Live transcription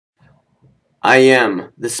I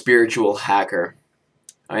am the spiritual hacker.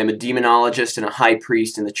 I am a demonologist and a high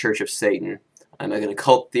priest in the Church of Satan. I'm an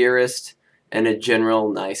occult theorist and a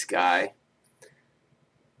general nice guy.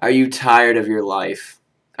 Are you tired of your life?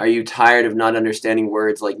 Are you tired of not understanding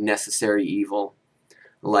words like necessary evil,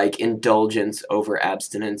 like indulgence over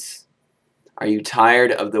abstinence? Are you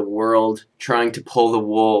tired of the world trying to pull the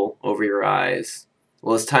wool over your eyes?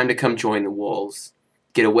 Well, it's time to come join the wolves.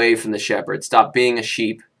 Get away from the shepherd. Stop being a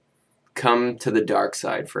sheep. Come to the dark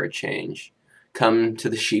side for a change. Come to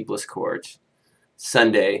the sheepless court.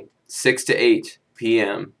 Sunday, 6 to 8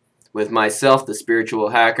 p.m. with myself, the spiritual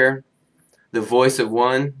hacker, the voice of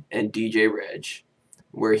one, and DJ Rejj.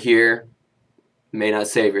 We're here. May not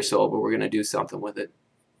save your soul, but we're going to do something with it.